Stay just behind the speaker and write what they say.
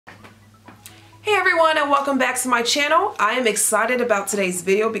Hey everyone, and welcome back to my channel. I am excited about today's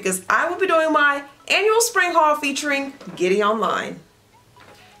video because I will be doing my annual spring haul featuring GitiOnline.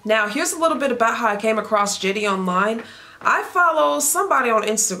 Now here's a little bit about how I came across GitiOnline. I follow somebody on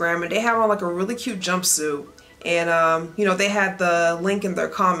Instagram and they have on like a really cute jumpsuit. And you know, they had the link in their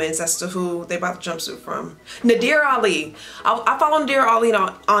comments as to who they bought the jumpsuit from. Nadir Ali. I follow Nadir Ali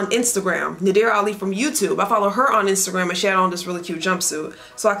on Instagram. Nadir Ali from YouTube. I follow her on Instagram and she had on this really cute jumpsuit.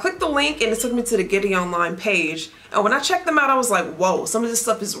 So I clicked the link and it took me to the GitiOnline page. And when I checked them out, I was like, whoa, some of this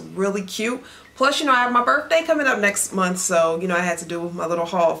stuff is really cute. Plus, you know, I have my birthday coming up next month, so, you know, I had to do my little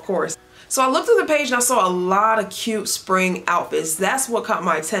haul, of course. So I looked through the page and I saw a lot of cute spring outfits. That's what caught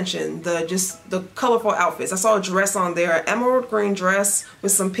my attention, just the colorful outfits. I saw a dress on there, an emerald green dress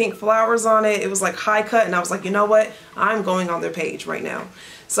with some pink flowers on it. It was like high cut and I was like, you know what? I'm going on their page right now.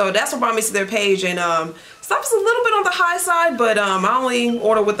 So that's what brought me to their page, and stuff's a little bit on the high side, but I only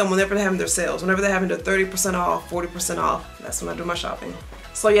order with them whenever they're having their sales. Whenever they're having their 30% off, 40% off, that's when I do my shopping.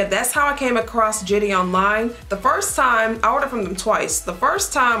 So yeah, that's how I came across GitiOnline. The first time, I ordered from them twice. The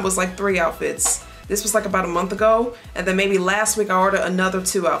first time was like 3 outfits. This was like about a month ago, and then maybe last week I ordered another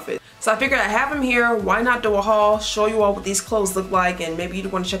 2 outfits. So I figured I have them here, why not do a haul, show you all what these clothes look like, and maybe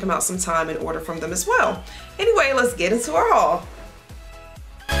you'd want to check them out sometime and order from them as well. Anyway, let's get into our haul.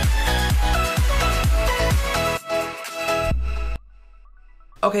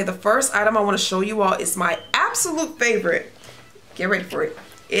 Okay, the first item I want to show you all is my absolute favorite. Get ready for it.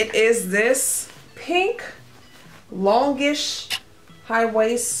 It is this pink, longish, high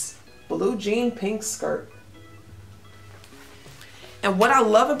waist, blue jean pink skirt. And what I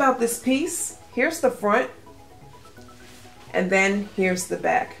love about this piece, here's the front, and then here's the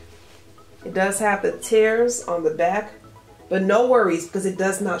back. It does have the tears on the back, but no worries because it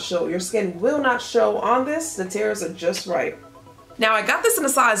does not show. Your skin will not show on this. The tears are just right. Now I got this in a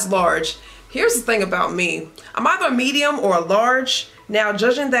size large. Here's the thing about me. I'm either a medium or a large. Now,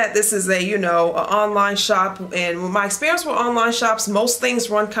 judging that this is a, you know, an online shop, and with my experience with online shops, most things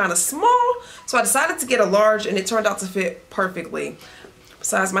run kind of small. So I decided to get a large and it turned out to fit perfectly.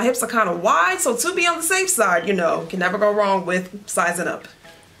 Besides, my hips are kind of wide, so to be on the safe side, you know, can never go wrong with sizing up.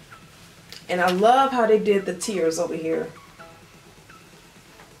 And I love how they did the tiers over here.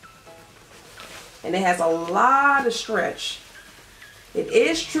 And it has a lot of stretch. It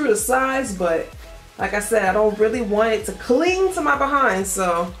is true to size, but like I said, I don't really want it to cling to my behind,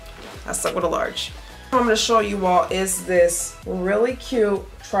 so I stuck with a large. What I'm going to show you all is this really cute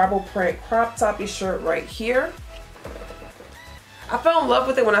tribal print crop toppy shirt right here. I fell in love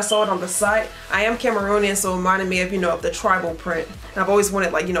with it when I saw it on the site. I am Cameroonian, so it reminded me of, you know, of the tribal print. And I've always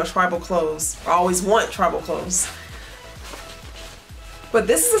wanted, like, you know, tribal clothes. I always want tribal clothes. But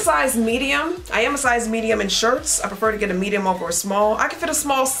this is a size medium. I am a size medium in shirts. I prefer to get a medium over a small. I can fit a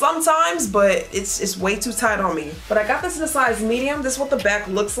small sometimes, but it's way too tight on me. But I got this in a size medium. This is what the back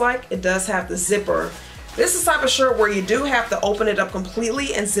looks like. It does have the zipper. This is the type of shirt where you do have to open it up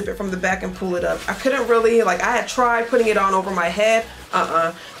completely and zip it from the back and pull it up. I couldn't really, like, I had tried putting it on over my head.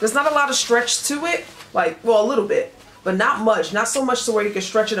 There's not a lot of stretch to it. Like, well, a little bit, but not much. Not so much to where you can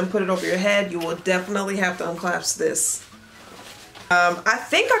stretch it and put it over your head. You will definitely have to unclasp this. I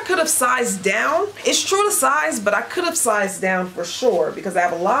think I could have sized down. It's true to size, but I could have sized down for sure because I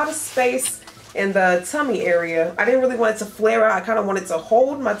have a lot of space in the tummy area. I didn't really want it to flare out. I kind of wanted to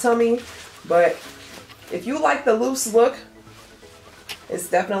hold my tummy, but if you like the loose look, it's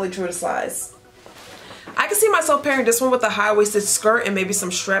definitely true to size. I can see myself pairing this one with a high-waisted skirt and maybe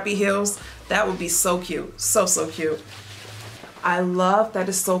some strappy heels. That would be so cute. So, so cute. I love that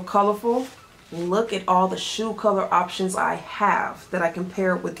it's so colorful. Look at all the shoe color options I have that I can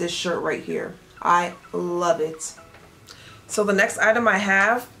pair with this shirt right here. I love it. So the next item I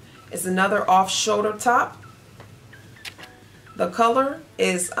have is another off-shoulder top. The color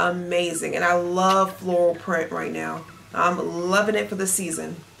is amazing and I love floral print right now. I'm loving it for the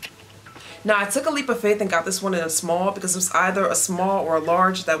season. Now I took a leap of faith and got this one in a small because it was either a small or a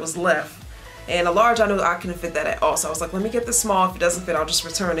large that was left. And a large, I knew I couldn't fit that at all. So I was like, let me get the small. If it doesn't fit, I'll just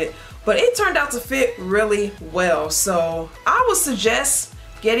return it. But it turned out to fit really well. So I would suggest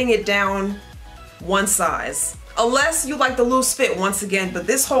getting it down one size. Unless you like the loose fit once again. But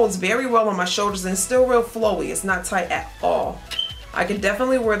this holds very well on my shoulders and it's still real flowy. It's not tight at all. I could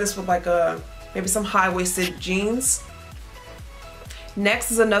definitely wear this with like maybe some high-waisted jeans. Next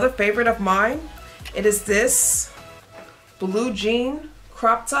is another favorite of mine. It is this blue jean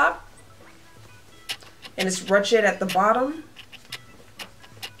crop top. And it's ruched at the bottom.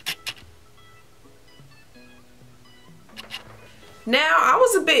 Now, I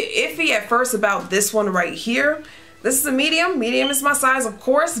was a bit iffy at first about this one right here. This is a medium. Medium is my size, of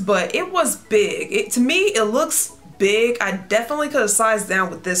course, but it was big. To me, it looks big. I definitely could have sized down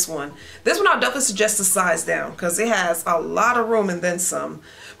with this one. This one I'll definitely suggest to size down because it has a lot of room and then some.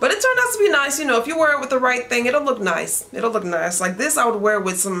 But it turned out to be nice. You know, if you wear it with the right thing, it'll look nice. It'll look nice. Like this, I would wear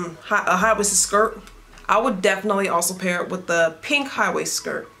with a high-waisted skirt. I would definitely also pair it with the pink high-waist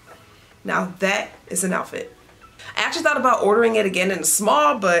skirt. Now that is an outfit. I actually thought about ordering it again in a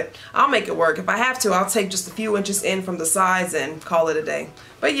small, but I'll make it work. If I have to, I'll take just a few inches in from the sides and call it a day.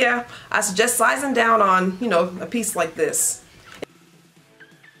 But yeah, I suggest sizing down on, you know, a piece like this.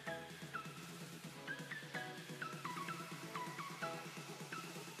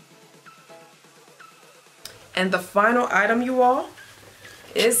 And the final item, you all,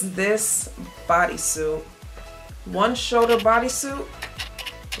 is this bodysuit. One shoulder bodysuit,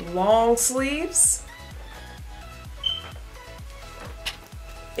 long sleeves.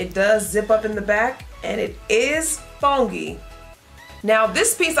 It does zip up in the back and it is thongy. Now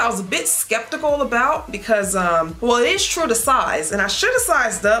this piece I was a bit skeptical about because, well, it is true to size and I should have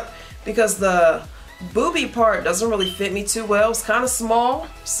sized up because the boobie part doesn't really fit me too well. It's kind of small,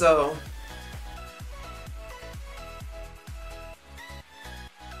 so.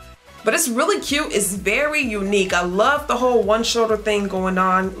 But it's really cute. It's very unique. I love the whole one shoulder thing going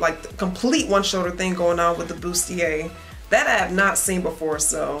on, like the complete one shoulder thing going on with the bustier. That I have not seen before,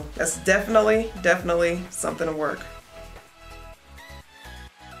 so that's definitely something to work.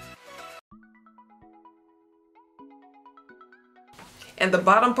 And the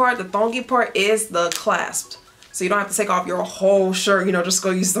bottom part, the thongy part, is the clasped. So you don't have to take off your whole shirt, you know, just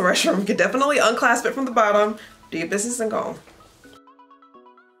go use the restroom. You can definitely unclasp it from the bottom, do your business and go.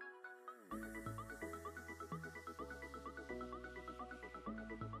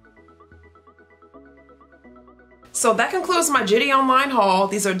 So that concludes my GitiOnline haul.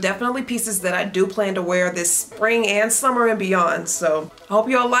 These are definitely pieces that I do plan to wear this spring and summer and beyond. So I hope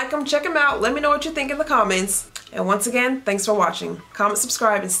you all like them. Check them out. Let me know what you think in the comments. And once again, thanks for watching. Comment,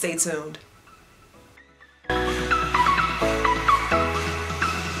 subscribe, and stay tuned.